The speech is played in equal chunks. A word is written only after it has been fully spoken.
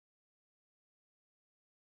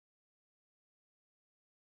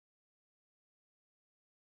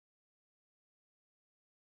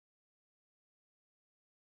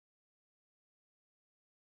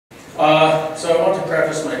So I want to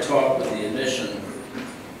preface my talk with the admission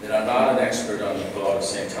that I'm not an expert on the thought of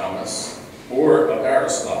St. Thomas or of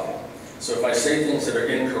Aristotle. So if I say things that are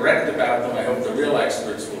incorrect about them, I hope the real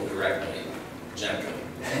experts will correct me gently.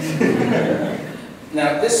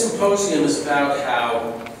 Now, this symposium is about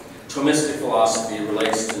how Thomistic philosophy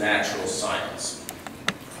relates to natural science.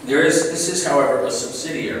 This is, however, a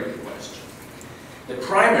subsidiary question. The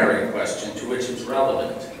primary question to which it's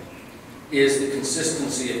relevant is the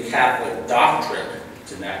consistency of Catholic doctrine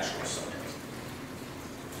to natural science.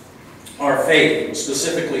 Are faith,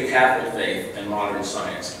 specifically Catholic faith, and modern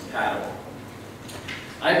science compatible?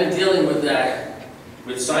 I've been dealing with that,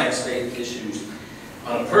 with science-faith issues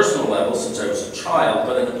on a personal level since I was a child,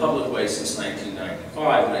 but in a public way since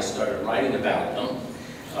 1995 when I started writing about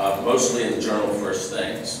them, mostly in the journal First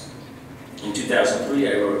Things. In 2003,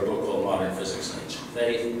 I wrote a book called Modern Physics and Ancient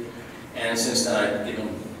Faith, and since then I've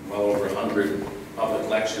given well over 100 public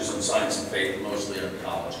lectures on science and faith, mostly on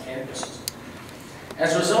college campuses.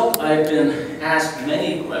 As a result, I've been asked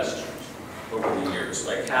many questions over the years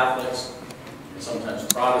by Catholics and sometimes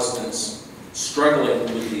Protestants struggling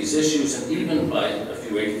with these issues, and even by a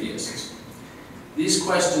few atheists. These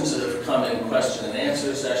questions have come in question and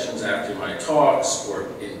answer sessions after my talks, or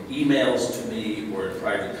in emails to me, or in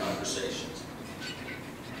private conversations.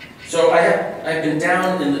 So I've been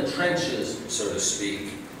down in the trenches, so to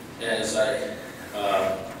speak, as I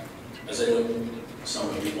know some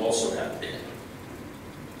of you also have been.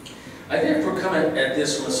 I therefore come at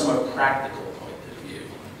this from a somewhat practical point of view,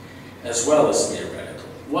 as well as theoretical.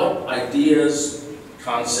 What ideas,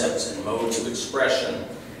 concepts, and modes of expression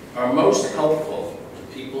are most helpful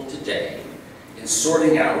to people today in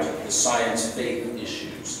sorting out the science-faith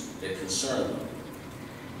issues that concern them?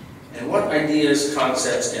 And what ideas,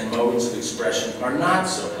 concepts, and modes of expression are not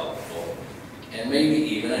so helpful, and maybe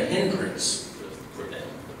even a hindrance for them?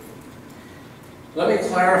 Let me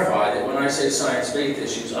clarify that when I say science-faith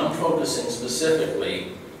issues, I'm focusing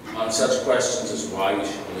specifically on such questions as why we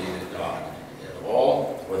should believe in God at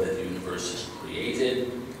all, whether the universe is created,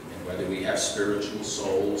 and whether we have spiritual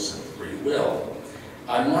souls and free will.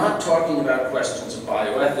 I'm not talking about questions of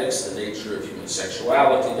bioethics, the nature of human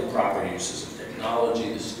sexuality, the proper uses of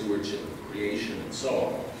technology, the stewardship of creation, and so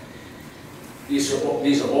on.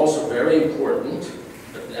 These are also very important,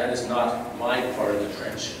 but that is not my part of the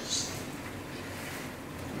trenches.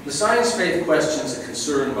 The science-faith questions that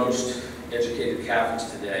concern most educated Catholics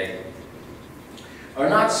today are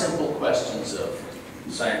not simple questions of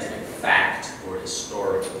scientific fact or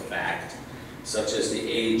historical fact, such as the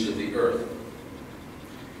age of the earth,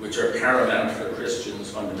 which are paramount for Christians,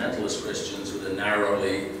 fundamentalist Christians, with a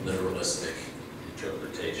narrowly literalistic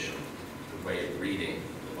interpretation, the way of reading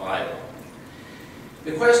the Bible.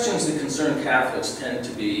 The questions that concern Catholics tend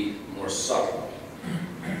to be more subtle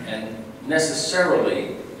and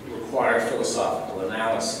necessarily require philosophical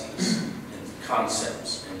analyses and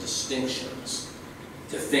concepts and distinctions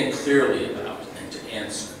to think clearly about and to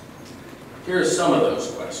answer. Here are some of those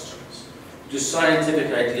questions. Do scientific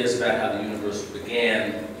ideas about how the universe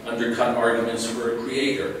began undercut arguments for a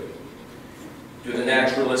creator? Do the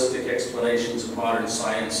naturalistic explanations of modern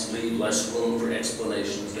science leave less room for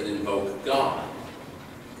explanations that invoke God?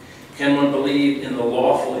 Can one believe in the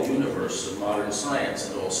lawful universe of modern science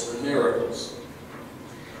and also in miracles?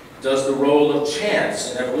 Does the role of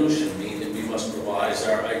chance in evolution mean that we must revise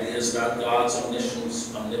our ideas about God's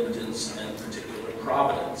omniscience, omnipotence, and particular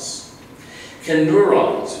providence? Can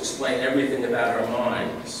neurons explain everything about our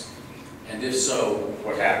minds? And if so,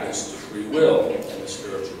 what happens to free will and the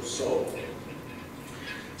spiritual soul?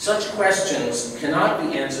 Such questions cannot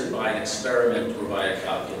be answered by an experiment or by a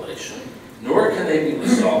calculation, nor can they be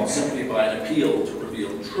resolved simply by an appeal to reveal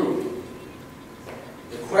truth.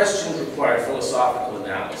 The questions require philosophical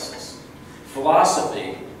analysis.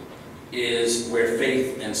 Philosophy is where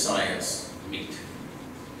faith and science meet.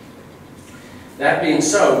 That being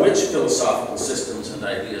so, which philosophical systems and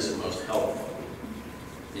ideas are most helpful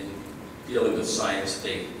in dealing with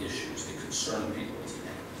science-faith issues that concern people today?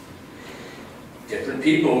 Different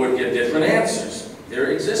people would give different answers.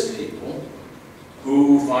 There exist people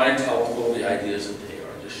who find helpful the ideas of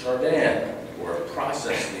Teilhard de Chardin, or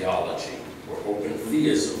process theology, or open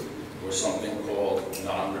theism, or something called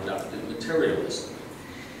non-reductive materialism.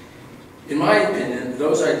 In my opinion,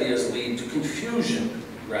 those ideas lead to confusion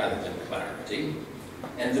rather than clarity,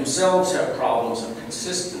 and themselves have problems of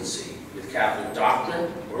consistency with Catholic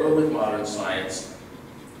doctrine, or with modern science,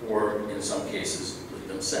 or in some cases with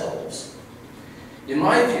themselves. In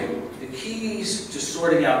my view, the keys to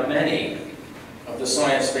sorting out many of the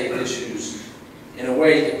science-faith issues in a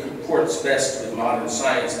way that comports best with modern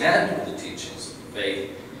science and with the teachings of the faith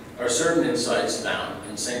are certain insights found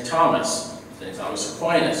in St. Thomas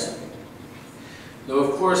Aquinas. Though,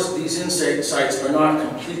 of course, these insights are not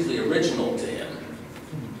completely original to him.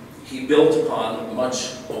 He built upon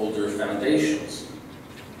much older foundations.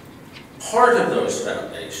 Part of those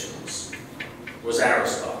foundations was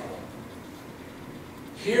Aristotle.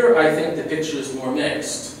 Here, I think the picture is more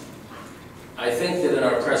mixed. I think that in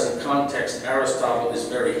our present context, Aristotle is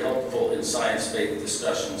very helpful in science-faith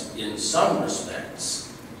discussions in some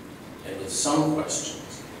respects, and with some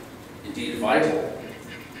questions, indeed vital,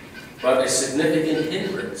 but a significant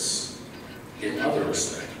hindrance in other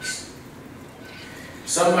respects.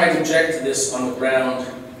 Some might object to this on the ground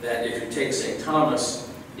that if you take St.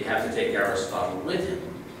 Thomas, you have to take Aristotle with him,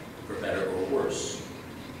 for better or worse.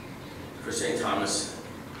 For St. Thomas,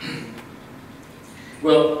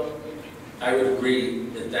 well, I would agree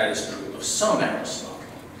that that is true of some Aristotle,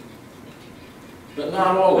 but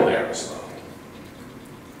not all of Aristotle.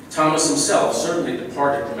 Thomas himself certainly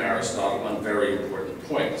departed from Aristotle on very important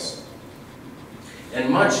points. And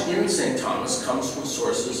much in St. Thomas comes from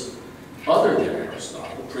sources other than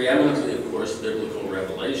Aristotle, preeminently, of course, biblical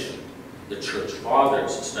revelation, the church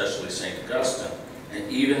fathers, especially St. Augustine, and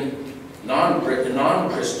even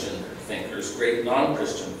non-Christian thinkers, great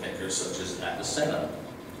non-Christian thinkers such as Avicenna.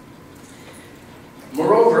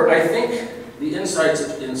 Moreover, I think the insights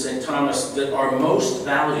in St. Thomas that are most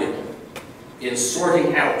valuable in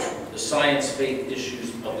sorting out the science-faith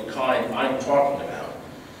issues of the kind I'm talking about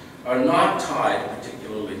are not tied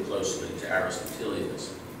particularly closely to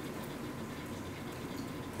Aristotelianism.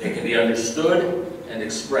 They can be understood and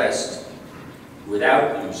expressed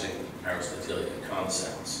without using Aristotelian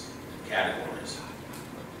concepts and categories.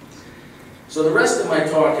 So the rest of my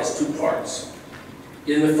talk has two parts.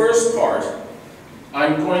 In the first part,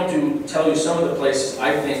 I'm going to tell you some of the places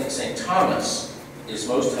I think St. Thomas is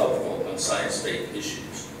most helpful on science-faith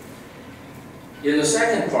issues. In the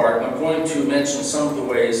second part, I'm going to mention some of the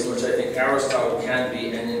ways in which I think Aristotle can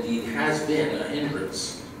be, and indeed has been, a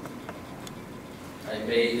hindrance. I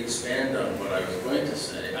may expand on what I was going to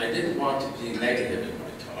say. I didn't want to be negative in my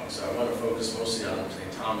talk, so I want to focus mostly on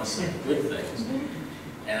St. Thomas and the good things.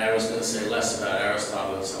 And I was going to say less about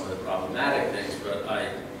Aristotle and some of the problematic things, but I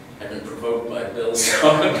have been provoked by Bill, so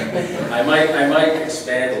I might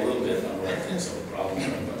expand a little bit on what I think some of the problems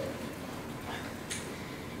are.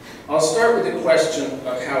 But I'll start with the question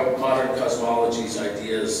of how modern cosmology's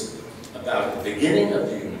ideas about the beginning of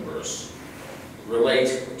the universe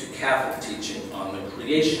relate to Catholic teaching on the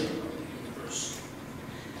creation of the universe.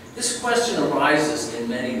 This question arises in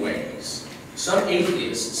many ways. Some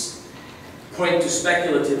atheists point to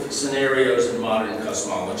speculative scenarios in modern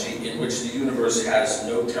cosmology in which the universe has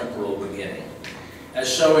no temporal beginning,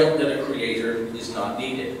 as showing that a creator is not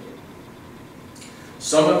needed.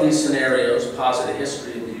 Some of these scenarios posit a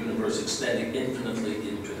history of the universe extending infinitely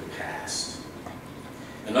into the past.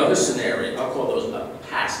 Another scenario, I'll call those a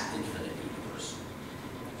past infinite universe.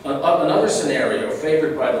 Another scenario,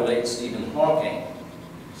 favored by the late Stephen Hawking,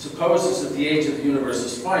 supposes that the age of the universe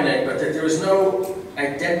is finite, but that there is no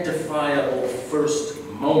identifiable first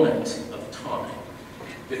moment of time,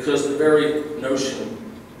 because the very notion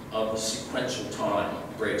of sequential time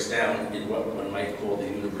breaks down in what one might call the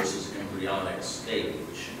universe's embryonic stage.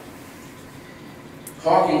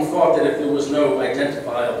 Hawking thought that if there was no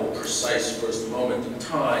identifiable precise first moment of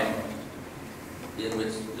time in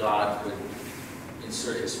which God could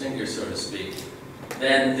insert his finger, so to speak,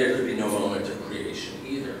 then there could be no moment of creation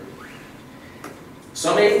either.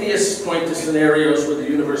 Some atheists point to scenarios where the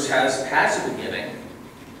universe has a beginning,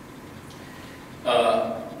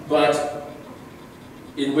 but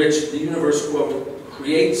in which the universe, quote,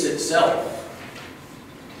 creates itself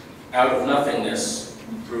out of nothingness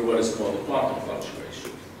through what is called the quantum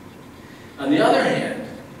fluctuation. On the other hand,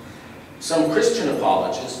 some Christian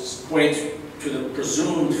apologists point to the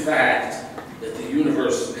presumed fact that the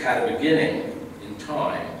universe had a beginning in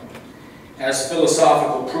time as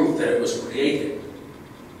philosophical proof that it was created.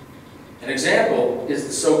 An example is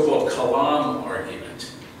the so-called Kalam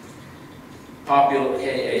argument, popular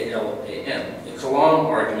K-A-L-A-M. The Kalam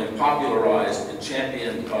argument, popularized and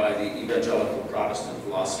championed by the evangelical Protestant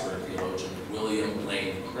philosopher and theologian William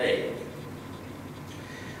Lane Craig.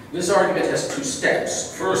 This argument has two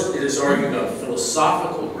steps. First, it is argued on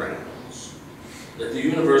philosophical grounds that the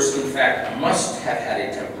universe, in fact, must have had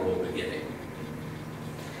a temporal beginning.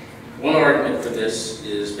 One argument for this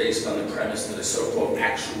is based on the premise that a so-called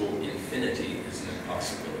actual infinity is an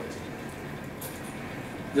impossibility.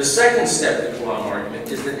 The second step of the Kalam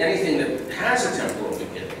argument is that anything that has a temporal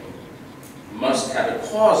beginning must have a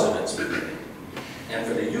cause of its beginning. And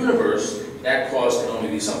for the universe, that cause can only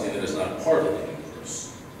be something that is not part of the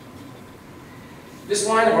universe. This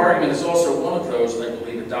line of argument is also one of those, I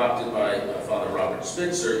believe, adopted by Father Robert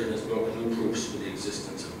Spitzer in his book, New Proofs for the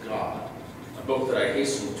Existence of God, a book that I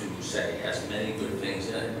hasten to say has many good things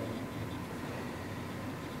in it.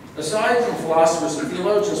 Aside from philosophers and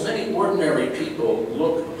theologians, many ordinary people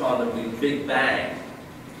look upon the Big Bang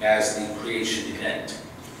as the creation event,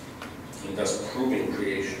 and thus proving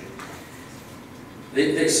creation.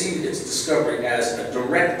 They see its discovery as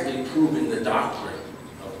directly proving the doctrine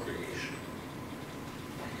of creation.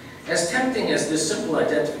 As tempting as this simple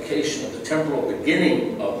identification of the temporal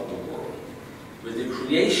beginning of the world with the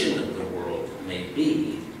creation of the world may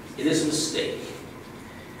be, it is a mistake.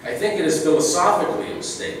 I think it is philosophically a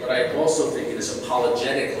mistake, but I also think it is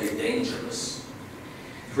apologetically dangerous.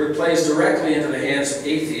 For it plays directly into the hands of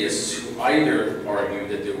atheists who either argue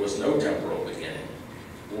that there was no temporal beginning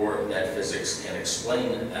or that physics can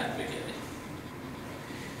explain that beginning.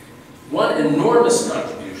 One enormous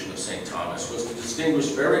contribution of St. Thomas was to distinguish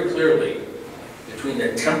very clearly between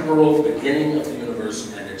the temporal beginning of the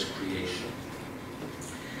universe and its creation.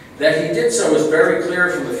 That he did so is very clear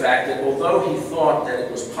from the fact that although he thought that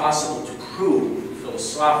it was possible to prove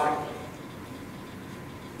philosophically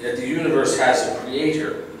that the universe has a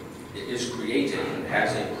creator, it is created and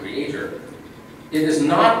has a creator, it is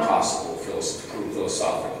not possible to prove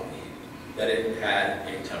philosophically that it had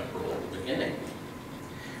a temporal beginning.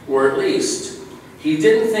 Or at least, he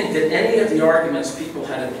didn't think that any of the arguments people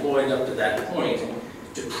had employed up to that point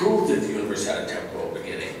to prove that the universe had a temporal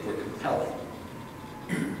beginning were compelling.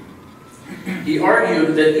 He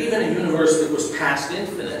argued that even a universe that was past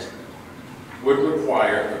infinite would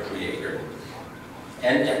require a creator,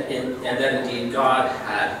 and that indeed God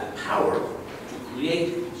had the power to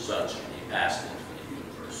create such a past infinite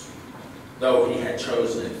universe, though he had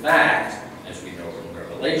chosen, in fact, as we know from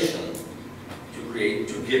Revelation,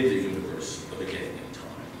 to give the universe a beginning and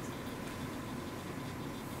time.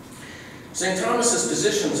 St. Thomas's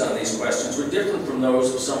positions on these questions were different from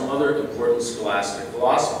those of some other important scholastic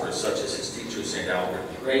philosophers, such as his teacher St. Albert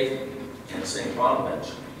the Great and St.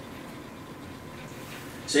 Bonaventure.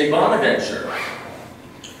 St. Bonaventure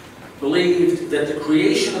believed that the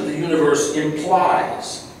creation of the universe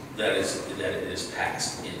implies that it is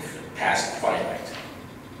past infinite, past finite,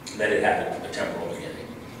 that it had a temporal beginning.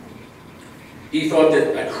 He thought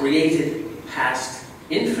that a created past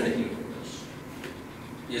infinite universe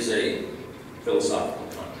is a philosophical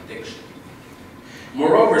contradiction.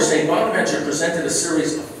 Moreover, St. Bonaventure presented a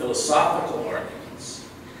series of philosophical arguments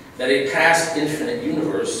that a past infinite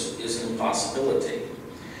universe is an impossibility.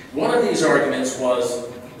 One of these arguments was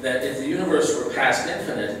that if the universe were past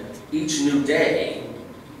infinite, each new day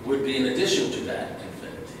would be in addition to that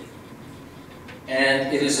infinity.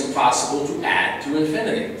 And it is impossible to add to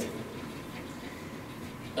infinity.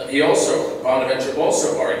 Bonaventure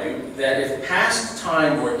also argued that if past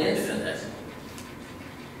time were infinite,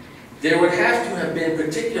 there would have to have been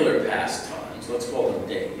particular past times, let's call them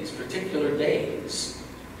days, particular days,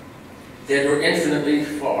 that were infinitely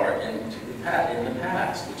far in the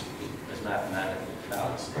past, which is mathematically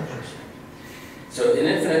fallacious. So an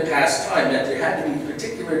infinite past time meant there had to be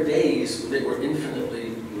particular days that were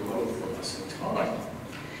infinitely remote from us in time.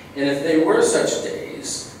 And if they were such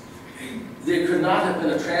days, there could not have been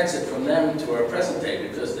a transit from them to our present day,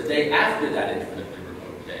 because the day after that infinitely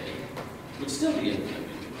remote day would still be infinitely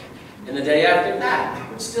remote. And the day after that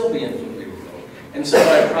would still be infinitely remote. And so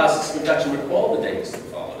by a process of reduction with all the days that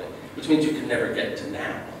followed it, which means you can never get to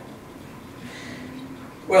now.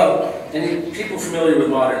 Well, and people familiar with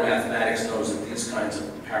modern mathematics knows that these kinds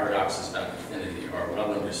of paradoxes about infinity are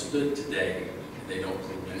well understood today. They don't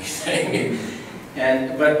prove anything.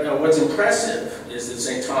 But what's impressive is that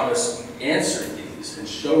St. Thomas answered these and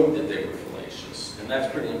showed that they were fallacious. And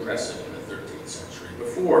that's pretty impressive in the 13th century,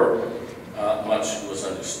 before much was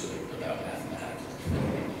understood about mathematics.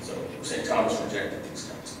 So St. Thomas rejected these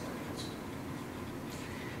kinds of arguments.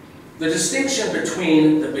 The distinction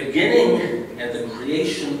between the beginning and the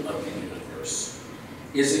creation of the universe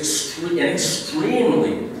is an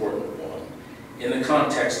extremely important one in the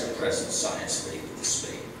context of present science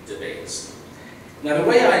debates. Now, the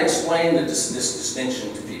way I explain this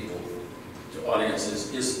distinction to people, to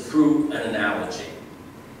audiences, is through an analogy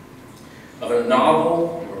of a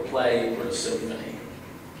novel or a play or a symphony.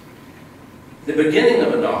 The beginning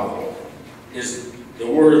of a novel is the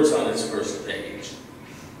words on its first page.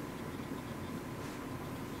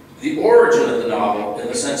 The origin of the novel, in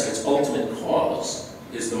the sense of its ultimate cause,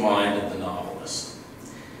 is the mind of the novelist.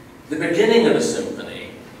 The beginning of a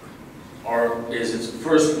symphony is its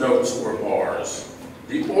first notes or bars.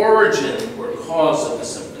 The origin or cause of the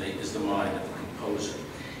symphony is the mind of the composer.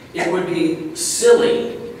 It would be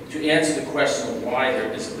silly to answer the question of why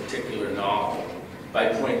there is a particular novel by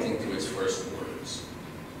pointing to its first words.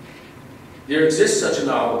 There exists such a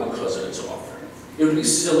novel because of its author. It would be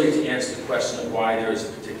silly to answer the question of why there is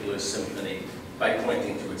a particular symphony by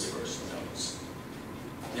pointing to its first notes.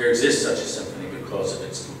 There exists such a symphony because of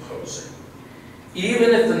its composer.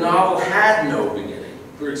 Even if the novel had no beginning,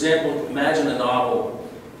 for example, imagine a novel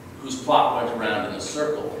whose plot went around in a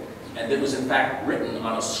circle, and it was in fact written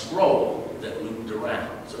on a scroll that looped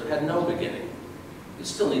around. So it had no beginning. You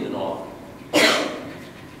still need an author.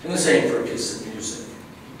 And the same for a piece of music.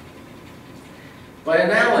 By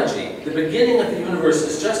analogy, the beginning of the universe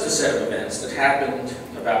is just a set of events that happened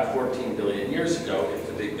about 14 billion years ago, if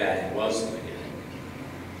the Big Bang was the beginning.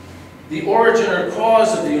 The origin or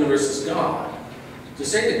cause of the universe is God. To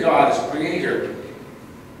say that God is creator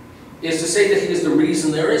is to say that he is the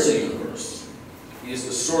reason there is a universe. He is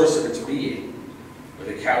the source of its being, or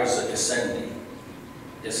the causa essendi.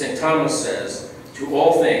 As St. Thomas says, to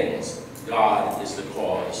all things, God is the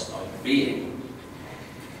cause of being.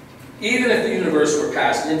 Even if the universe were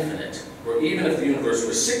past infinite, or even if the universe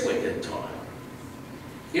were cyclic in time,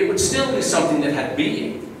 it would still be something that had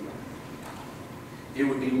being. It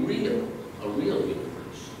would be real, a real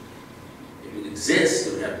universe. It would exist,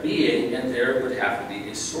 it would have being, and there would have to be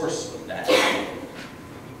a source of that being.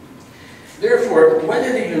 Therefore,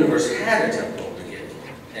 whether the universe had a temporal beginning,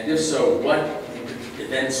 and if so, what the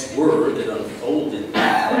events were that unfolded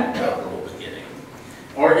that temporal beginning,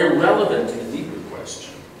 are irrelevant to the deeper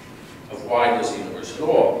question of why does the universe at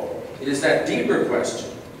all. It is that deeper question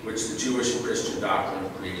which the Jewish and Christian doctrine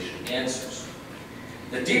of creation answers.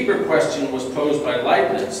 The deeper question was posed by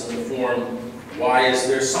Leibniz in the form, why is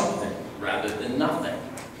there something rather than nothing?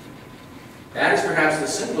 That is perhaps the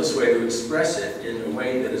simplest way to express it in a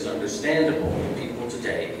way that is understandable to people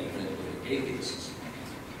today, even including atheists.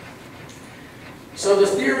 So the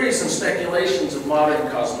theories and speculations of modern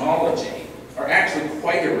cosmology are actually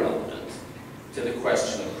quite irrelevant to the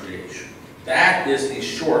question of creation. That is the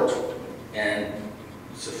short and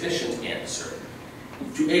sufficient answer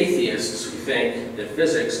to atheists who think that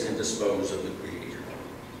physics can dispose of the creator.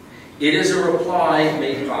 It is a reply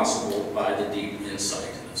made possible by the deep insight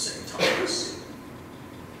of St. Thomas.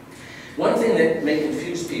 One thing that may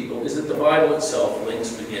confuse people is that the Bible itself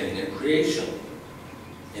links beginning and creation.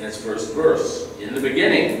 In its first verse, in the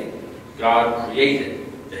beginning, God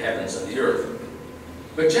created the heavens and the earth.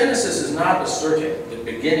 But Genesis is not asserting that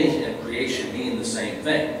beginning and creation mean the same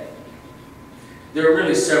thing. There are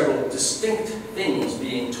really several distinct things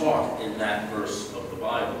being taught in that verse of the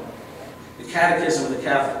Bible. The Catechism of the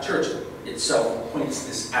Catholic Church itself points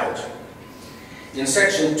this out. In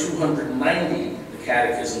section 290, the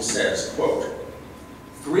Catechism says, quote,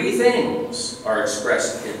 "Three things are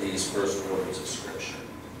expressed in these first words of Scripture.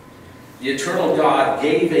 The eternal God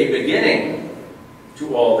gave a beginning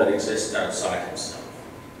to all that exists outside himself.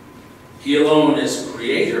 He alone is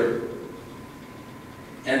creator,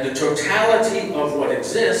 and the totality of what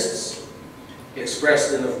exists,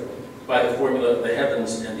 expressed by the formula of the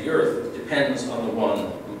heavens and the earth, depends on the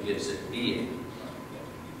one who gives it being."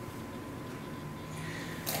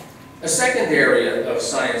 A second area of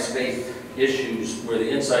science-faith issues where the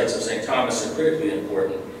insights of St. Thomas are critically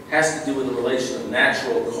important has to do with the relation of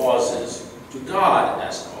natural causes to God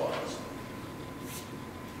as cause.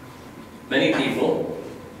 Many people,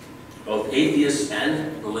 both atheists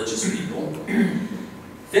and religious people,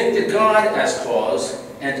 think that God as cause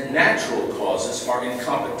and natural causes are in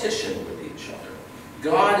competition with each other.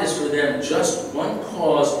 God is for them just one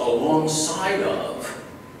cause alongside of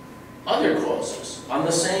other causes on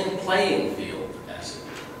the same playing field, as it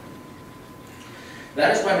were.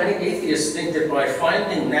 That is why many atheists think that by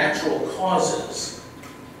finding natural causes,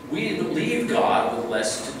 we leave God with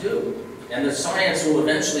less to do, and that science will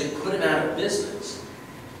eventually put him out of business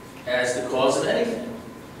as the cause of anything.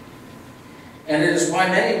 And it is why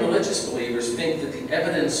many religious believers think that the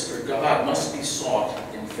evidence for God must be sought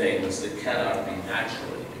in things that cannot be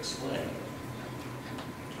naturally explained.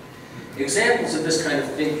 Examples of this kind of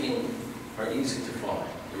thinking are easy to find.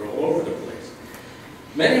 They're all over the place.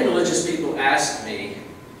 Many religious people have asked me,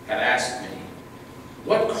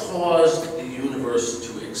 what caused the universe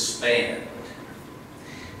to expand?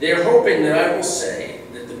 They are hoping that I will say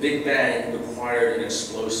that the Big Bang required an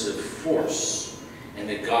explosive force, and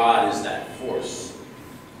that God is that force.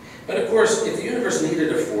 But of course, if the universe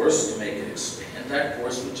needed a force to make it expand, that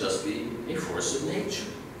force would just be a force of nature.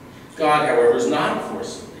 God, however, is not a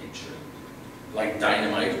force of nature, like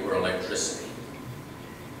dynamite or electricity.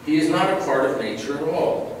 He is not a part of nature at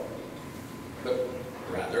all, but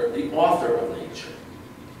rather the author of nature.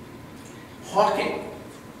 Hawking,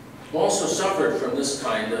 also suffered from this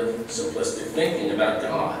kind of simplistic thinking about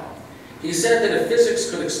God. He said that if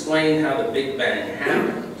physics could explain how the Big Bang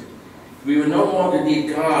happened, we would no longer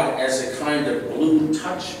need God as a kind of blue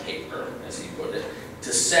touch paper, as he put it,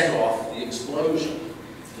 to set off the explosion.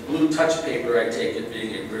 The blue touch paper, I take it,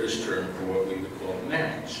 being a British term for what we would call a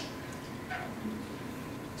match.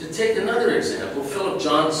 To take another example, Philip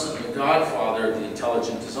Johnson, the godfather of the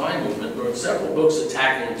intelligent design movement, wrote several books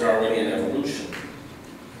attacking Darwinian evolution.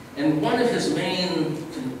 And one of his main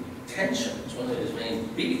contentions, one of his main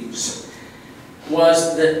beefs,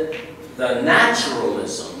 was that the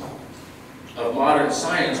naturalism of modern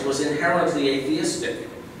science was inherently atheistic.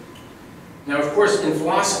 Now, of course, in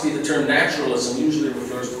philosophy, the term naturalism usually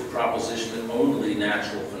refers to the proposition that only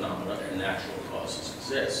natural phenomena and natural causes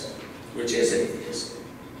exist, which is atheistic.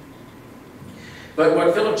 But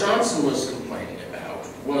what Philip Johnson was complaining about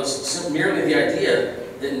was merely the idea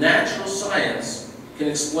that natural science can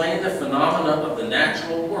explain the phenomena of the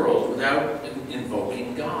natural world without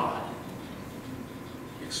invoking God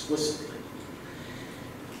explicitly.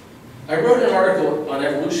 I wrote an article on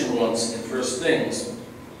evolution once in First Things,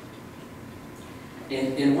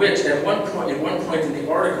 in which, at one point in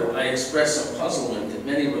the article, I expressed some puzzlement that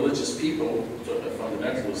many religious people,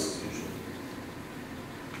 fundamentalists usually,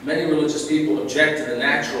 many religious people object to the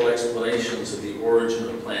natural explanations of the origin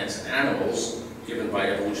of plants and animals given by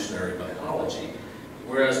evolutionary biology,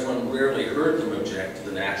 whereas one rarely heard them object to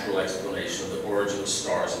the natural explanation of the origin of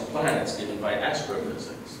stars and planets given by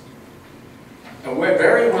astrophysics. A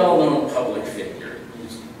very well-known public figure,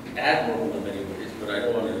 who's admirable in many ways, but I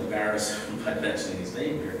don't want to embarrass him by mentioning his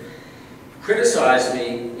name here, criticized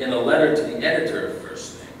me in a letter to the editor of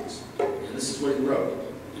First Things. And this is what he wrote,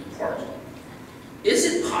 in part. Is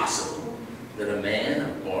it possible that a man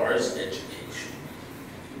of Barr's education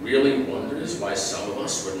really wonders why some of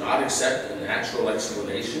us would not accept a natural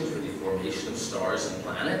explanation for the formation of stars and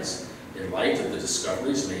planets in light of the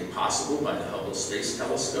discoveries made possible by the Hubble Space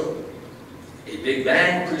Telescope? A Big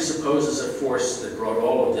Bang presupposes a force that brought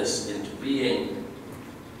all of this into being,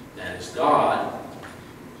 that is God,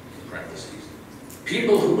 in parentheses.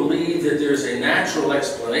 People who believe that there's a natural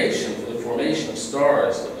explanation for the formation of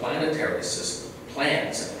stars, the planetary system,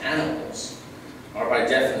 plants, and animals are by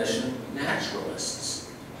definition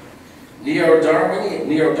naturalists.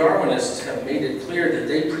 Neo-Darwinists have made it clear that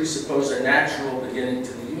they presuppose a natural beginning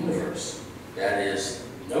to the universe, that is,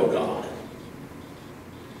 no God.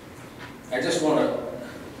 I just want to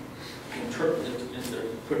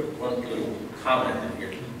put one little comment in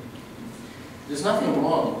here. There's nothing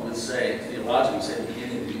wrong with saying, theologically saying, the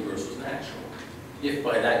beginning of the universe was natural, if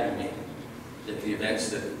by that you mean that the events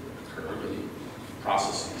that occurred, or the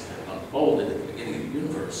processes that unfolded at the beginning of the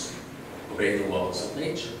universe, obey the laws of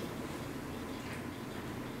nature.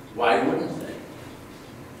 Why wouldn't they?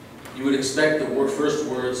 You would expect the first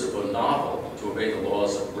words of a novel to obey the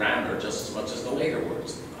laws of grammar just as much as the later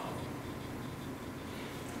words of the novel.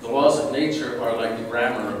 The laws of nature are like the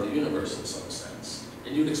grammar of the universe in some sense.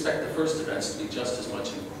 And you'd expect the first events to be just as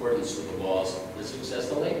much in accordance with the laws of physics as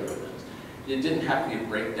the later events. It didn't have to be a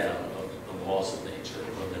breakdown of the laws of nature,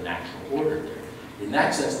 of the natural order there. In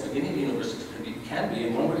that sense, the beginning of the universe can be,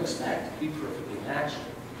 and one would expect, to be perfectly natural.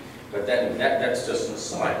 But then that's just an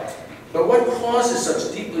aside. But what causes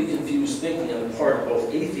such deeply confused thinking on the part of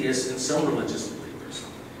both atheists and some religious believers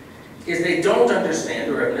is they don't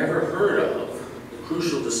understand or have never heard of the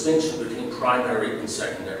crucial distinction between primary and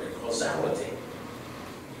secondary causality.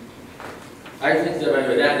 I think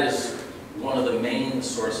that is one of the main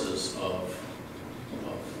sources of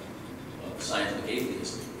scientific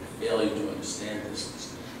atheism, the failure to understand this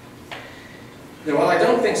distinction. Now, while I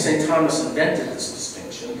don't think St. Thomas invented this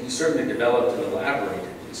distinction, he certainly developed and elaborated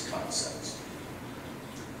these concepts.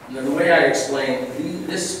 And then the way I explain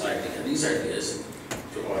these ideas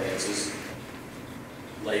to audiences,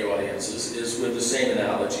 lay audiences, is with the same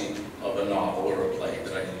analogy of a novel or a play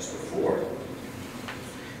that I used before.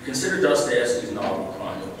 Consider Dostoevsky's novel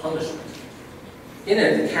Crime and Punishment. In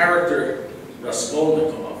it, the character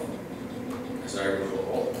Raskolnikov, as I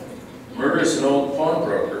recall, murders an old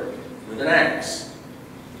pawnbroker with an axe.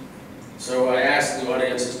 So I ask the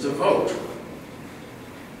audiences to vote.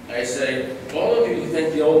 I say, all of you who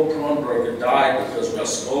think the old pawnbroker died because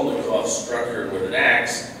Raskolnikov struck her with an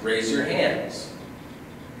axe, raise your hands.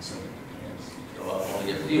 So hands go up,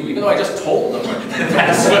 only a few, even though I just told them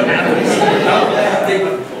that's what happens.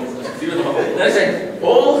 Then I say,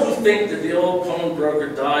 all who think that the old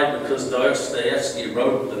pawnbroker died because Dostoevsky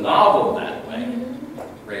wrote the novel that way,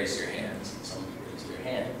 raise your hands. Some raise their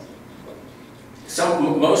hands.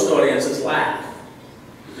 Most audiences laugh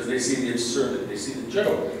because they see the absurdity, they see the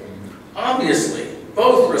joke. Obviously, both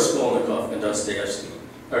Both Raskolnikov and Dostoevsky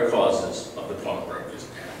are causes of the pawnbroker's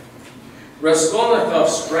death. Raskolnikov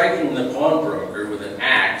striking the pawnbroker with an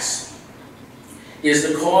axe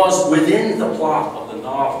is the cause within the plot of the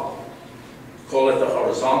novel. Call it the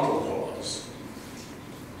horizontal cause.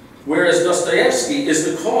 Whereas Dostoevsky is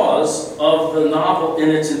the cause of the novel in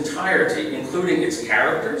its entirety, including its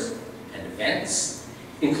characters and events,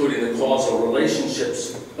 including the causal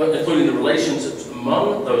relationships, including the relationships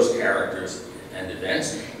among those characters and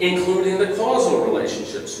events, including the causal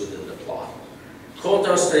relationships within the plot. Call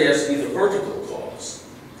Dostoevsky the vertical cause.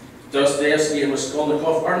 Dostoevsky and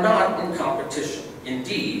Raskolnikov are not in competition.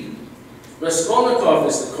 Indeed, Raskolnikov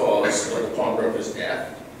is the cause of the pawnbroker's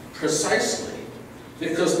death precisely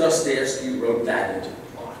because Dostoevsky wrote that into the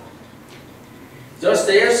plot.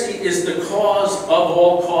 Dostoevsky is the cause of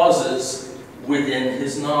all causes within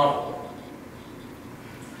his novel.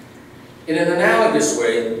 In an analogous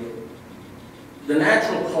way, the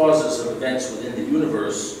natural causes of events within the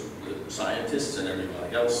universe that scientists and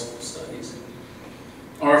everybody else studies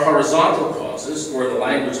are horizontal causes, or in the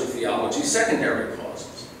language of theology, secondary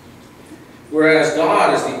causes. Whereas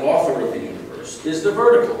God, as the author of the universe, is the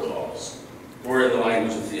vertical cause, or in the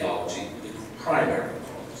language of theology, the primary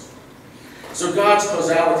cause. So God's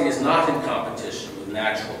causality is not in competition with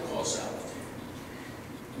natural causality.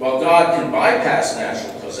 While God can bypass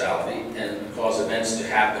natural causality and cause events to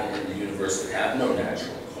happen in the universe that have no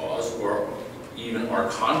natural cause, or even are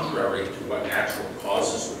contrary to what natural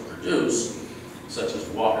causes would produce, such as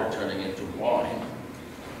water turning into wine,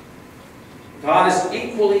 God is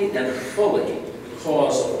equally and fully the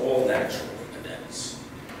cause of all natural events.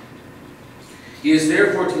 He is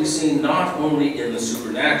therefore to be seen not only in the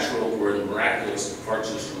supernatural or in miraculous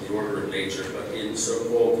departures from the order of nature, but in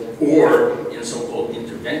so-called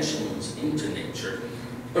interventions into nature,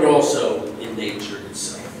 but also in nature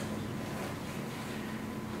itself.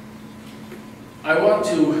 I want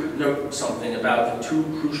to note something about the two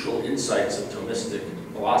crucial insights of Thomistic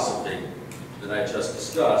philosophy that I just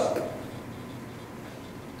discussed,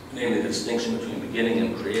 namely the distinction between beginning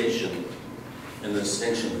and creation and the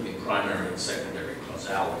distinction between primary and secondary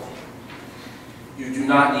causality. You do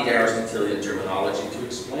not need Aristotelian terminology to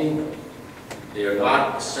explain them. They do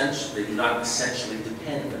not essentially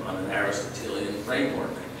depend on an Aristotelian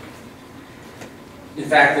framework. In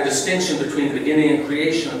fact, the distinction between the beginning and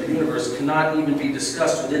creation of the universe cannot even be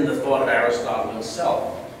discussed within the thought of Aristotle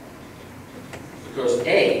himself. Because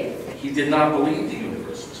A, he did not believe the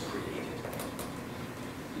universe was created.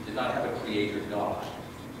 He did not have a creator God.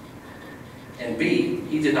 And B,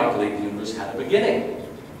 he did not believe the universe had a beginning.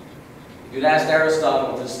 If you'd asked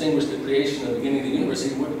Aristotle to distinguish the creation and the beginning of the universe,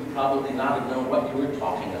 he would probably not have known what you were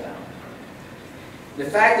talking about. The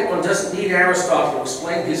fact that one doesn't need Aristotle to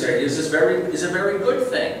explain these ideas is a very good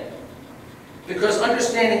thing. Because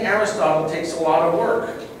understanding Aristotle takes a lot of work.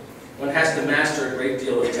 One has to master a great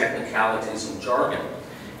deal of technicalities and jargon,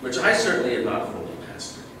 which I certainly have not fully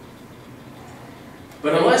mastered.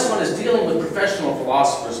 But unless one is dealing with professional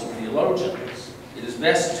philosophers and theologians, it is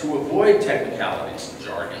best to avoid technicalities and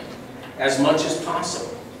jargon as much as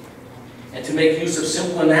possible, and to make use of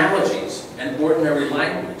simple analogies and ordinary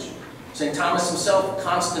language. St. Thomas himself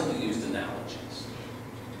constantly used analogies.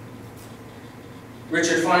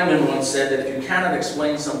 Richard Feynman once said that if you cannot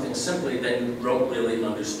explain something simply, then you don't really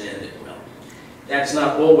understand it well. That's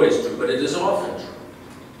not always true, but it is often true.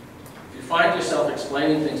 If you find yourself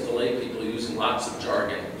explaining things to lay people using lots of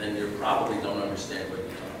jargon, then you probably don't understand what you're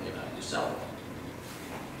talking about yourself.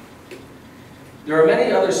 There are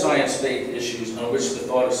many other science-faith issues on which the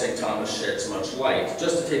thought of St. Thomas sheds much light.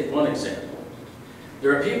 Just to take one example,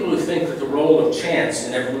 there are people who think that the role of chance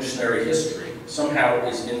in evolutionary history somehow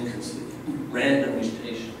is random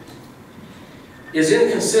mutation, is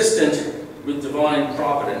inconsistent with divine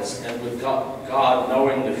providence and with God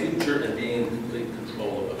knowing the future and being in complete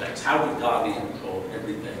control of events. How could God be in control of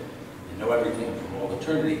everything and know everything from all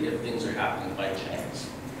eternity if things are happening by chance?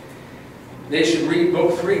 They should read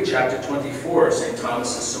Book 3, Chapter 24 of St.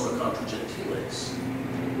 Thomas's Summa Contra Gentiles,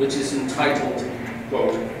 which is entitled,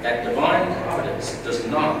 quote, "That divine providence does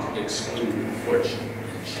not exclude fortune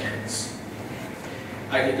and chance."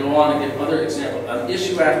 I could go on and give other examples,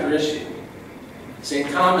 issue after issue.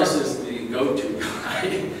 St. Thomas is the go-to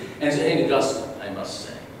guy, and St. Augustine, I must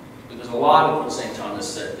say, because a lot of what St. Thomas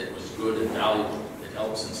said that was good and valuable, that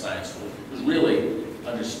helps in science, was really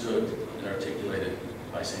understood and articulated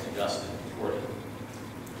by St. Augustine.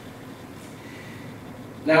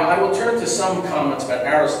 Now, I will turn to some comments about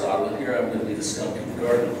Aristotle, and here I'm going to be the skunk in the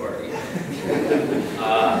garden party,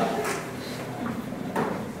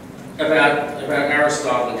 about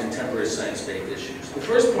Aristotle and contemporary science-based issues. The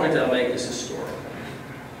first point I'll make is historical.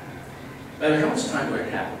 How much time do I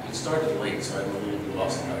have? We started late, so I'm a little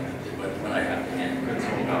lost about when I have to end. It's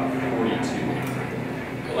about 42.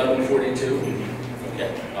 11:42? Okay,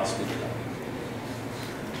 I'll speak it up.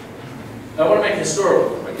 I want to make a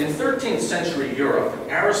historical point. In 13th century Europe,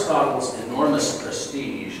 Aristotle's enormous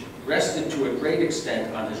prestige rested to a great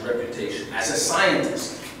extent on his reputation as a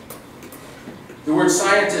scientist. The word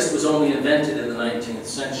scientist was only invented in the 19th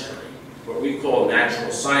century. What we call natural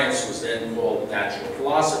science was then called natural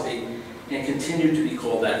philosophy and continued to be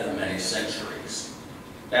called that for many centuries.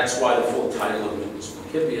 That's why the full title of Newton's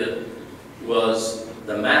Principia was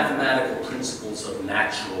The Mathematical Principles of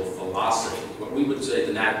Natural Philosophy. What we would say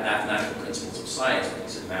the mathematical principles of science, but he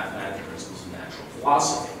said mathematical principles of natural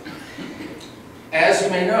philosophy. As you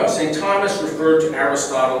may know, St. Thomas referred to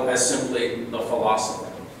Aristotle as simply the philosopher.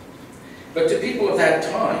 But to people of that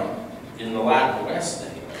time, in the Latin West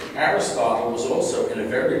anyway, Aristotle was also, in a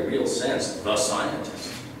very real sense, the scientist.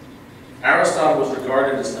 Aristotle was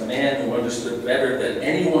regarded as the man who understood better than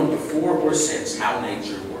anyone before or since how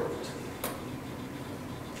nature worked.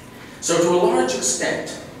 So to a large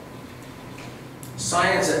extent,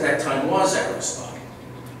 science at that time was Aristotle.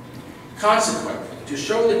 Consequently, to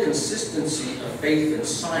show the consistency of faith and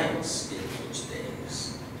science in those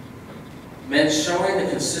days meant showing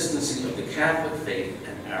the consistency of the Catholic faith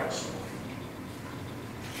and Aristotle.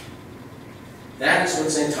 That is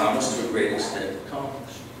what St. Thomas, to a great extent,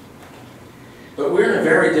 accomplished. But we're in a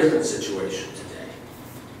very different situation today.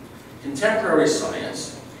 Contemporary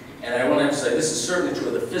science, and I want to emphasize, this is certainly true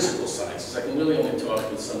of the physical sciences. I can really only talk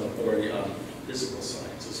with some authority on physical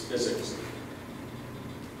sciences, physics.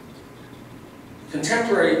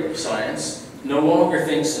 Contemporary science no longer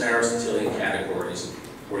thinks in Aristotelian categories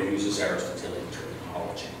or uses Aristotelian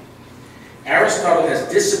terminology. Aristotle has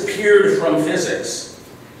disappeared from physics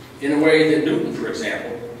in a way that Newton, for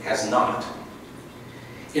example, has not.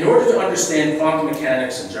 In order to understand quantum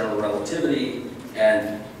mechanics and general relativity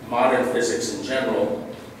and modern physics in general,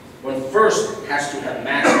 one first has to have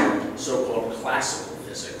mastered so-called classical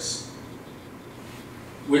physics,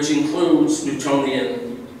 which includes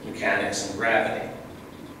Newtonian mechanics and gravity.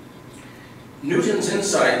 Newton's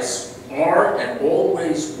insights are and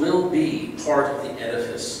always will be part of the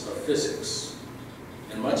edifice of physics,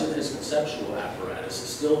 and much of his conceptual apparatus is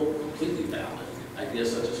still completely valid.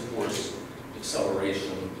 Ideas such as force,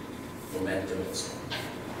 acceleration, momentum, and so on.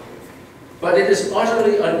 But it is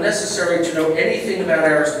utterly unnecessary to know anything about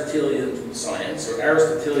Aristotelian science or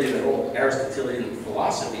Aristotelian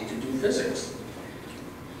philosophy to do physics.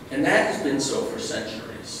 And that has been so for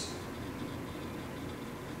centuries.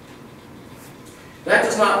 That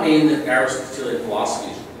does not mean that Aristotelian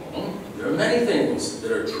philosophy is wrong. There are many things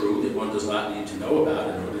that are true that one does not need to know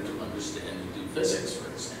about in order to understand and do physics,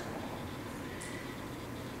 for example.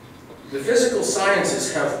 The physical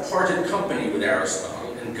sciences have parted company with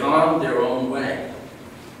Aristotle and gone their own way.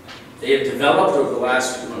 They have developed over the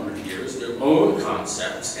last few hundred years their own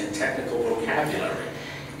concepts and technical vocabulary.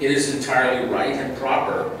 It is entirely right and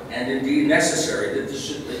proper, and indeed necessary, that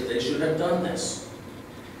they should have done this.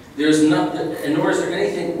 There's nothing, and nor is there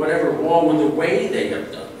anything whatever wrong with the way they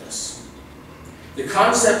have done this. The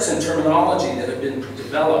concepts and terminology that have been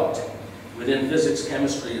developed within physics,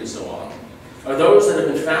 chemistry, and so on are those that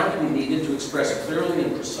have been found to be needed to express clearly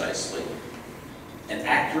and precisely and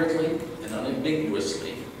accurately and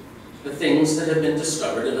unambiguously the things that have been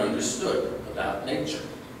discovered and understood about nature.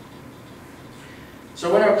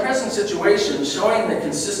 So in our present situation, showing the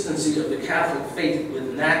consistency of the Catholic faith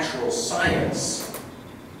with natural science,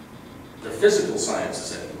 the physical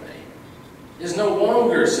sciences anyway, is no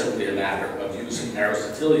longer simply a matter of using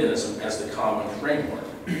Aristotelianism as the common framework.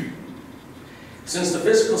 Since the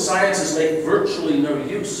physical sciences make virtually no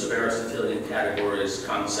use of Aristotelian categories,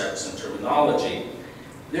 concepts, and terminology,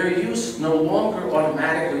 their use no longer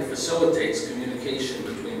automatically facilitates communication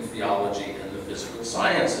between theology and the physical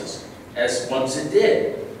sciences, as once it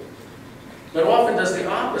did, but often does the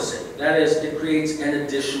opposite. That is, it creates an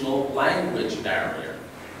additional language barrier.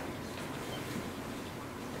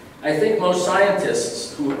 I think most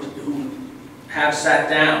scientists who have sat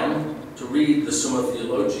down to read the Summa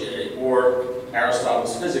Theologiae or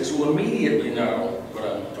Aristotle's physics will immediately know what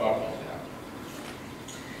I'm talking about.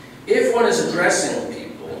 If one is addressing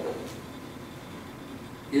people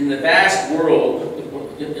in the vast world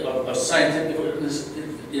of scientific,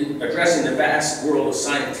 addressing the vast world of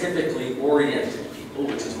scientifically oriented people,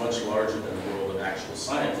 which is much larger than the world of actual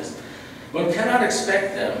scientists, one cannot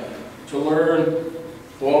expect them to learn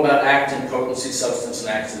all about actin, potency, substance,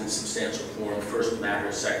 and actin, substantial form, first matter,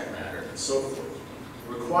 second matter, and so forth.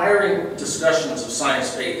 Requiring discussions of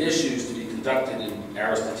science-faith issues to be conducted in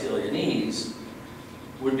Aristotelianese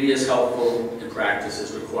would be as helpful in practice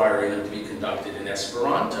as requiring them to be conducted in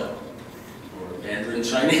Esperanto or Mandarin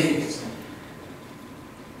Chinese.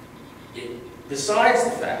 Besides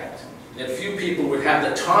the fact that few people would have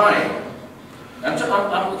the time, I'm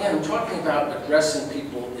talking about addressing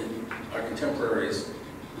people in our contemporaries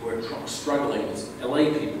who are struggling,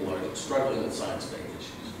 lay people who are struggling with science-based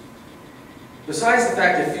issues. Besides the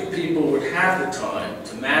fact that few people would have the time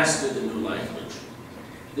to master the new language,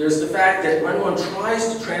 there's the fact that when one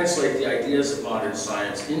tries to translate the ideas of modern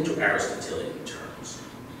science into Aristotelian terms,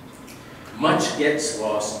 much gets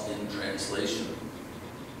lost in translation.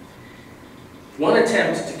 One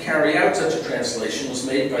attempt to carry out such a translation was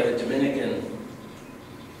made by the Dominican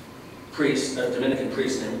priest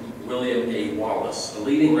named William A. Wallace, a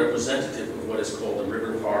leading representative of what is called the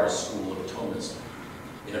River Forest School of Thomism,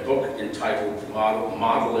 in a book entitled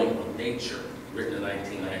Modeling of Nature, written in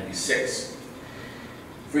 1996.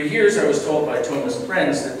 For years, I was told by Thomist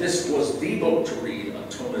friends that this was the book to read on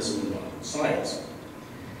Thomism and modern science.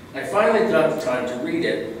 I finally got the time to read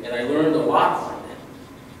it, and I learned a lot from it.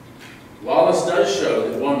 Wallace does show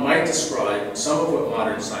that one might describe some of what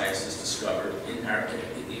modern science has discovered,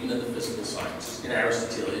 even in the physical sciences, in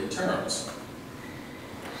Aristotelian terms.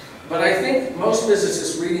 But I think most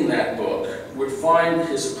physicists reading that book would find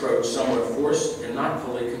his approach somewhat forced and not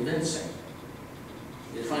fully convincing.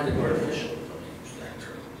 They'd find it artificial.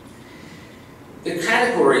 The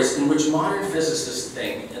categories in which modern physicists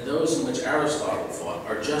think and those in which Aristotle thought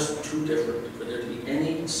are just too different for there to be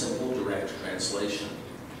any simple direct translation.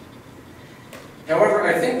 However,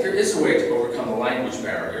 I think there is a way to overcome the language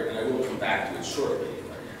barrier, and I will come back to it shortly if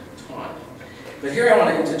I have time. But here I want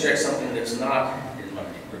to interject something that's not in my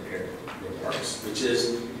prepared remarks, which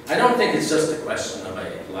is, I don't think it's just a question of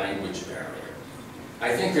a language barrier.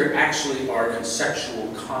 I think there actually are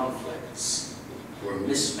conceptual conflicts or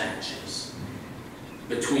mismatches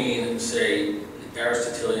between, say,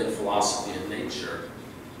 Aristotelian philosophy of nature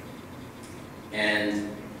and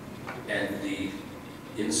the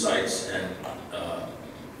insights and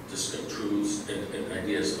truths and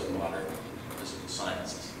ideas of modern physical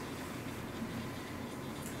sciences.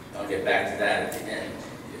 I'll get back to that at the end,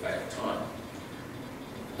 if I have time.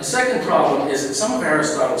 A second problem is that some of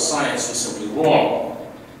Aristotle's science was simply wrong,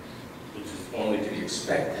 which is only to be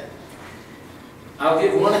expected. I'll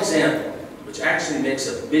give one example, which actually makes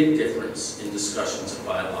a big difference in discussions of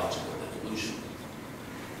biological evolution.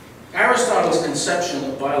 Aristotle's conception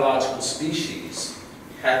of biological species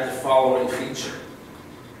had the following feature.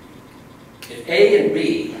 If A and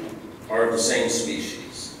B are of the same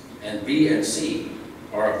species, and B and C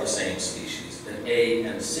are of the same species, then A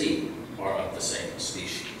and C are of the same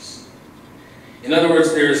species. In other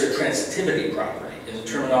words, there is a transitivity property. In the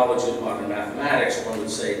terminology of modern mathematics, one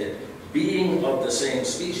would say that being of the same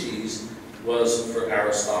species was, for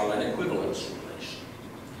Aristotle, an equivalence relation.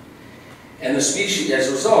 And the species, as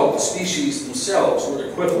a result, the species themselves were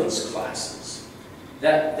equivalence classes.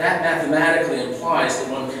 That mathematically implies that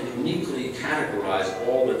one can uniquely categorize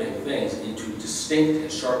all living things into distinct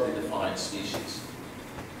and sharply defined species.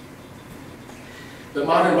 But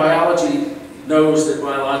modern biology knows that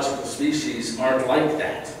biological species aren't like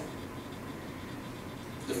that.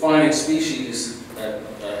 Defining species, I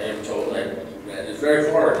am told, that is very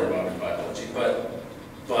hard in modern biology, but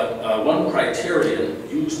one criterion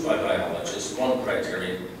used by biologists,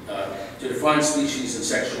 to define species in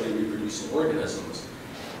sexually reproducing organisms,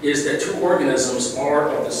 is that two organisms are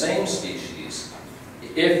of the same species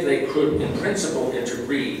if they could, in principle,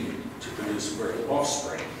 interbreed to produce fertile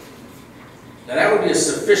offspring. Now that would be a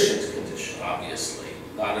sufficient condition, obviously,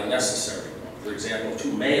 not a necessary one. For example,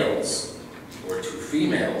 two males or two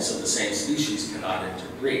females of the same species cannot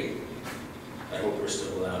interbreed. I hope we're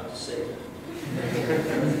still allowed to say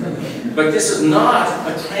that. But this is not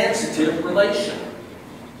a transitive relation.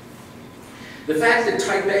 The fact that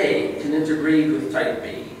type A can interbreed with type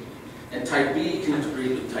B, and type B can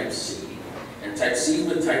interbreed with type C, and type C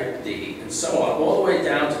with type D, and so on, all the way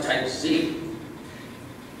down to type Z,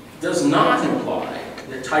 does not imply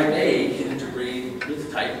that type A can interbreed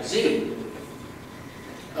with type Z.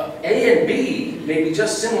 A and B may be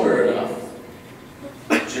just similar enough,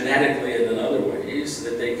 genetically and in other ways,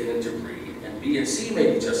 that they can interbreed, and B and C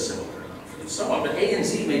may be just similar enough, and so on, but A and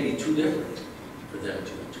Z may be too different for them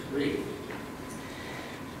to interbreed.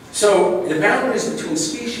 So the boundaries between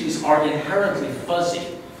species are inherently fuzzy.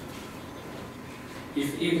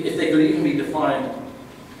 If they could even be defined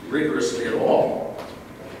rigorously at all.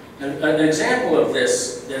 An example of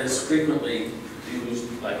this that is frequently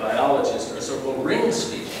used by biologists are so-called ring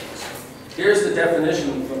species. Here's the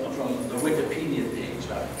definition from the Wikipedia page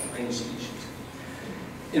about ring species.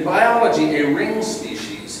 In biology, a ring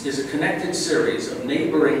species species is a connected series of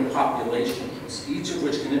neighboring populations, each of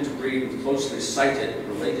which can interbreed with closely sited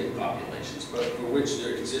related populations, but for which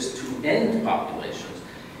there exist two end populations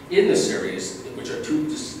in the series, which are too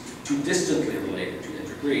distantly related to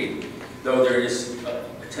interbreed, though there is a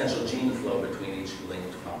potential gene flow between each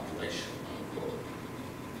linked population.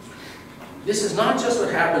 This is not just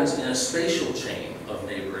what happens in a spatial chain of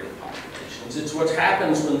neighboring populations, it's what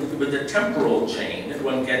happens with the temporal chain that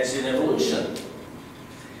one gets in evolution.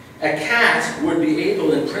 A cat would be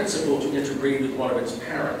able in principle to interbreed with one of its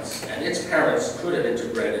parents, and its parents could have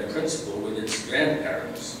interbred in principle with its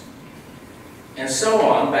grandparents, and so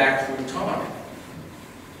on back through time.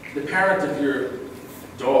 The parent of your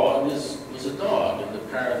dog was a dog, and the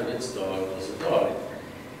parent of its dog was a dog.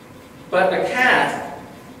 But a cat,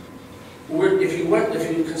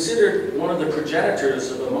 if you considered one of the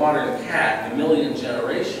progenitors of a modern cat a million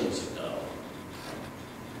generations ago,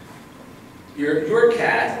 your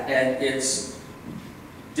cat and its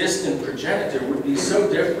distant progenitor would be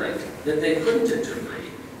so different that they couldn't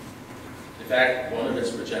interbreed. In fact, one of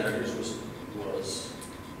its progenitors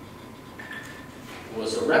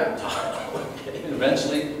was a reptile, okay? And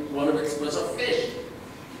eventually one of it was a fish.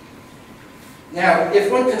 Now,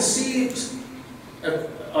 if one conceives of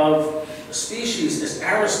a species as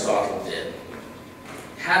Aristotle did,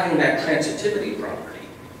 having that transitivity property,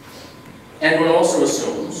 and one also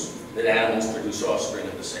assumes that animals produce offspring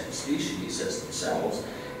of the same species as themselves,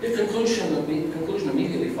 the conclusion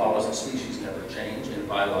immediately follows that species never change and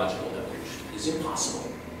biological evolution is impossible.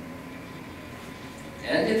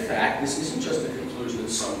 And in fact, this isn't just a conclusion that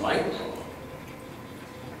some might draw.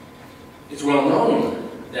 It's well known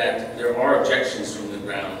that there are objections from the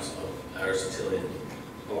grounds of Aristotelian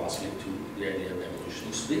philosophy to the idea of evolution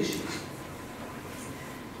of species.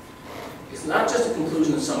 It's not just a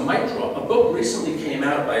conclusion that some might draw. A book recently came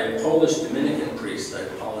out by a Polish Dominican priest. I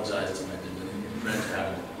apologize to my Dominican friends for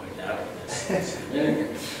having to point out this. It's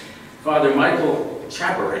Dominican. Father Michael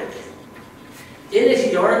Chabarek. In it,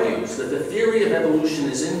 he argues that the theory of evolution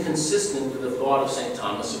is inconsistent with the thought of St.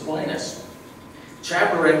 Thomas Aquinas.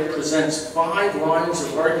 Chabarek presents 5 lines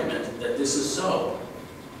of argument that this is so,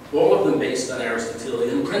 all of them based on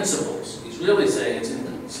Aristotelian principles. He's really saying it's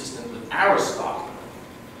inconsistent with Aristotle,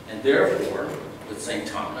 and therefore with St.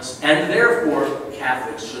 Thomas, and therefore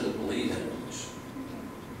Catholics shouldn't believe in evolution.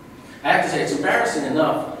 I have to say, it's embarrassing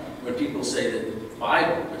enough when people say that the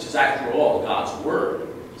Bible, which is after all God's word,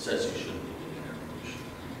 says you shouldn't.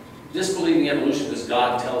 Disbelieving evolution because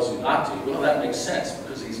God tells you not to, well, that makes sense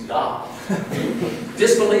because he's God.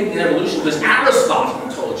 Disbelieving evolution because Aristotle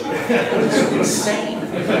told you it's insane.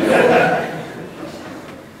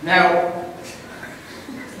 Now,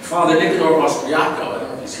 Father Nicanor Austriaco, I don't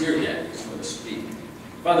know if he's here yet, he's going to speak.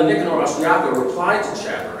 Father Nicanor Austriaco replied to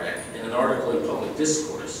Chabarek in an article in Public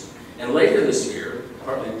Discourse, and later this year,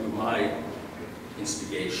 partly through my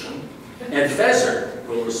instigation, and Fezer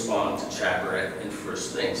will respond to Chabarek in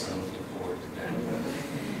First Things. I'm looking forward to that.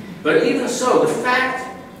 But even so, the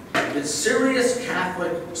fact that serious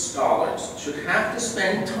Catholic scholars should have to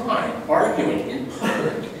spend time arguing in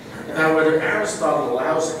public about whether Aristotle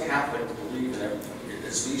allows a Catholic to believe that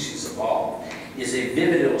species evolved is a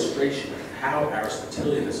vivid illustration of how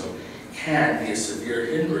Aristotelianism can be a severe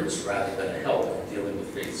hindrance rather than a help in dealing with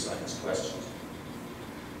faith science questions.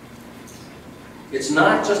 It's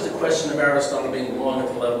not just a question of Aristotle being wrong at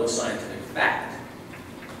the level of scientific fact.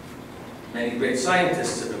 Many great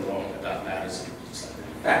scientists have been wrong about matters of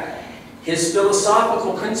scientific fact. His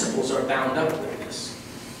philosophical principles are bound up with this.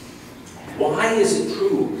 Why is it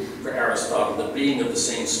true for Aristotle that being of the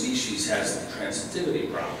same species has the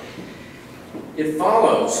transitivity property? It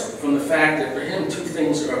follows from the fact that for him, 2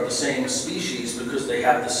 things are of the same species because they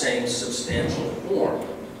have the same substantial form.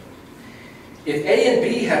 If A and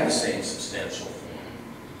B have the same substantial form,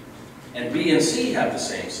 and B and C have the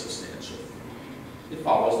same substantial form, it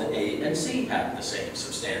follows that A and C have the same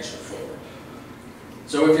substantial form.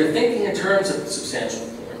 So if you're thinking in terms of substantial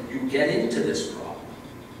form, you get into this problem.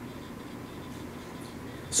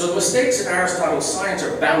 So the mistakes of Aristotle's science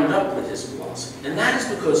are bound up with his philosophy. And that is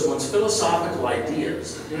because one's philosophical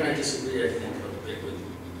ideas, and here I disagree, I think, a bit with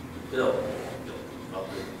Bill,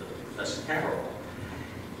 with Professor Carroll.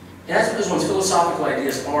 And that's because one's philosophical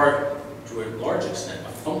ideas are, to a large extent, a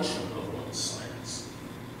function of one's science.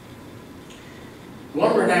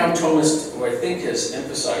 One renowned Thomist who I think has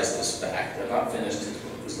emphasized this fact, I've not finished his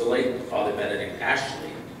book, was the late Father Benedict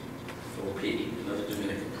Ashley, OP, another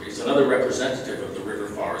Dominican priest, another representative of the River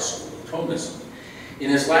Forest School of Thomism. In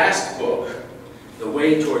his last book, The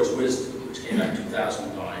Way Towards Wisdom, which came out in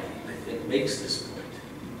 2009, I think makes this point,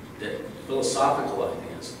 that philosophical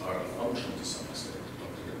ideas are a function to some extent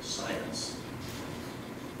of the science,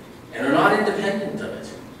 and are not independent of it.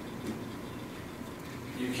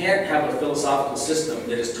 You can't have a philosophical system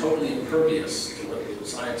that is totally impervious to what the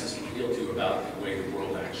scientists appeal to about the way the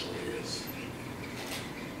world actually is.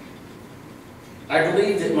 I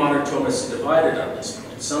believe that modern Thomists are divided on this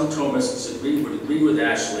point. Some Thomists would agree with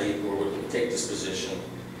Ashley or would take this position,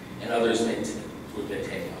 and others would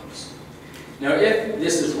maintain others. Now, if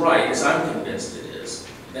this is right, as I'm convinced it is,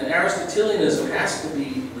 then Aristotelianism has to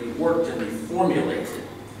be reworked and reformulated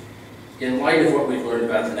in light of what we've learned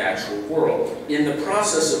about the natural world. In the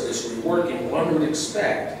process of this reworking, one would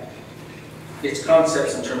expect its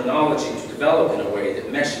concepts and terminology to develop in a way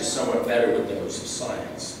that meshes somewhat better with those of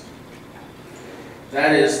science.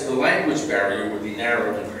 That is, the language barrier would be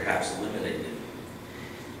narrowed and perhaps eliminated.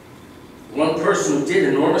 One person who did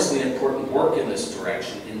enormously important work in this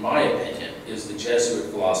direction, in my opinion, is the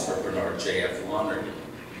Jesuit philosopher Bernard J.F. Lonergan,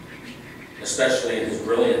 especially in his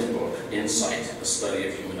brilliant book, Insight, A Study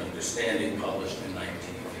of Human Understanding, published in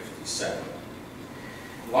 1957.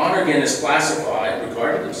 Lonergan is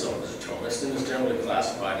regarded himself as a Thomist, and is generally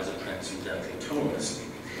classified as a transcendental Thomist.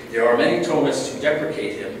 There are many Thomists who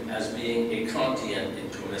deprecate him as being a Kantian in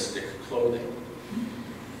Thomistic clothing.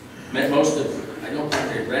 I don't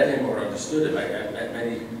think they read him or understood him. I met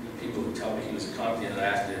many people who tell me he was a Kantian, and I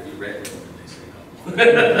asked if you read him, and they say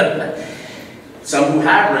no. Some who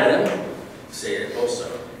have read him say it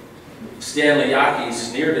also. Stanley Yaki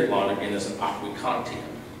sneered at Lonergan as an Aquikantian.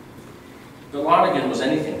 But Lonergan was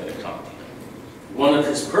anything but a Kantian. One of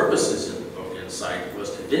his purposes in the book Insight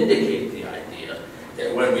was to vindicate the idea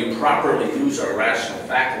that when we properly use our rational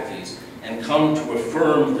faculties and come to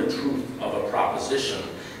affirm the truth of a proposition,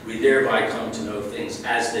 we thereby come to know things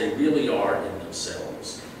as they really are in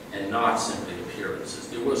themselves, and not simply appearances.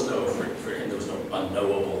 There was no, for him, there was no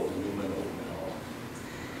unknowable, innumerable known.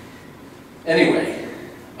 Anyway,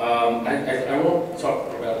 I won't talk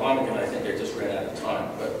about Lonergan. I think I just ran out of time,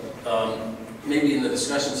 but maybe in the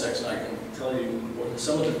discussion section I can tell you what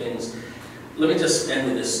some of the things. Let me just end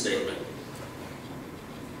with this statement.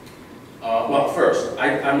 Well, first,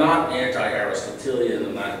 I'm not anti-Aristotelian.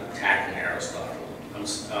 I'm not attacking Aristotle.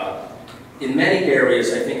 In many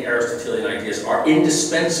areas, I think Aristotelian ideas are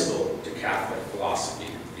indispensable to Catholic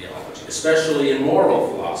philosophy and theology, especially in moral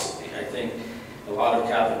philosophy. I think a lot of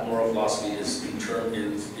Catholic moral philosophy is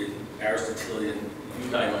in Aristotelian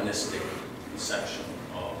eudaimonistic conception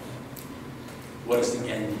of what is the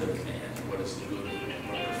end of man, what is the good of man,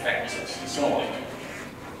 what perfects us, and so on.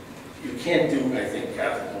 You can't do, I think,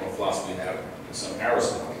 Catholic moral philosophy without some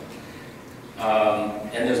Aristotle.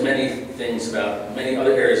 And there's many things about many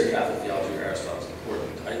other areas of Catholic theology where Aristotle is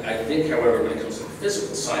important. I think, however, when it comes to the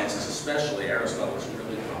physical sciences especially, Aristotle is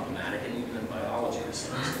really problematic, and even in biology, as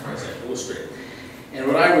I illustrated. And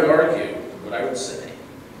what I would argue, what I would say,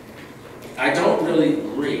 I don't really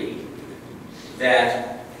agree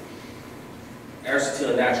that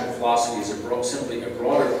Aristotelian natural philosophy is simply a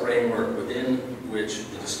broader framework within which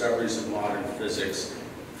the discoveries of modern physics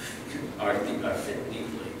are fit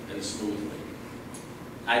neatly and smoothly.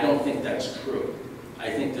 I don't think that's true. I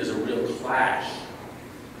think there's a real clash.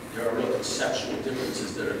 There are real conceptual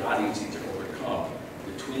differences that are not easy to overcome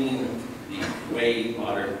between the way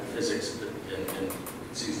modern physics and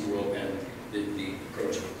sees the world and the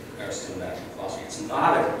approach of Aristotelian natural philosophy. It's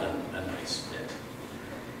not a nice fit.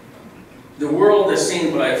 The world is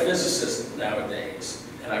seen by a physicist nowadays,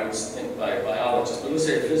 and I would think by a biologist, but let's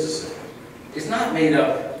say a physicist, is not made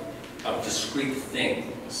up of discrete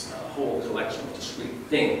things, a whole collection of discrete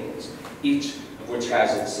things, each of which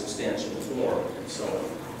has its substantial form, and so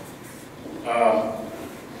on.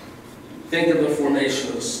 Think of the formation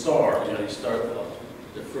of a star. You start to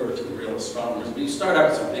defer to the real astronomers, but you start out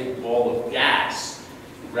with a big ball of gas.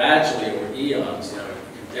 Gradually, over eons, it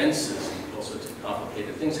condenses, and all sorts of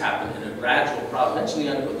complicated things happen in a gradual process. Eventually,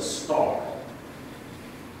 you end up with a star.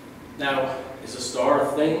 Now, is a star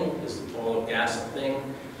a thing? Is the ball of gas a thing?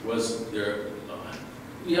 Was there?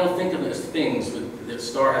 We don't think of it as things, but the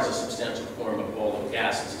star has a substantial form, a ball of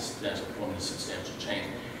gas has a substantial form, and a substantial change.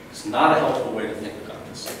 It's not a helpful way to think about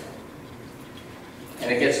this.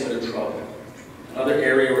 And it gets into trouble. Another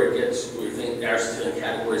area where we think Aristotelian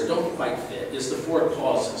categories don't quite fit is the four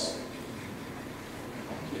causes.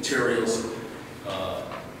 Materials,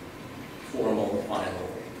 formal, final,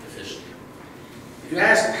 efficient. If you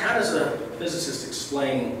ask, how does a physicist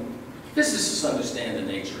explain, physicists understand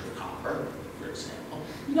the nature of copper, for example.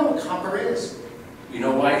 You know what copper is. You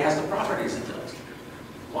know why it has the properties it does.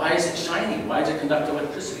 Why is it shiny? Why does it conduct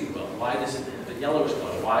electricity well? Why does it have a yellowish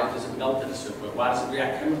color? Why does it melt in a certain way? Why does it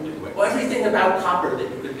react chemically? Well, everything about copper that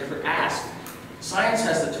you could ever ask. Science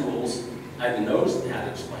has the tools, either knows how to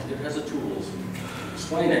explain it or has the tools to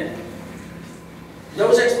explain it.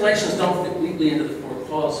 Those explanations don't fit neatly into the four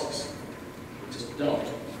clauses. They just don't.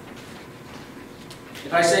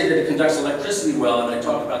 If I say that it conducts electricity well, and I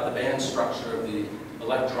talk about the band structure of the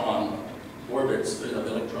electron orbits, the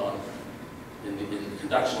electron, in the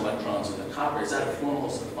conduction electrons in the copper, is that a formal or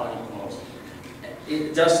a final clause?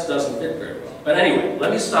 It just doesn't fit very well. But anyway,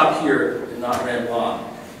 let me stop here and not ramble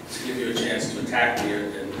on to give you a chance to attack me,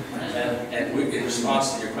 and in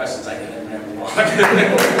response to your questions, I can then ramble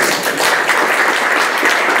on.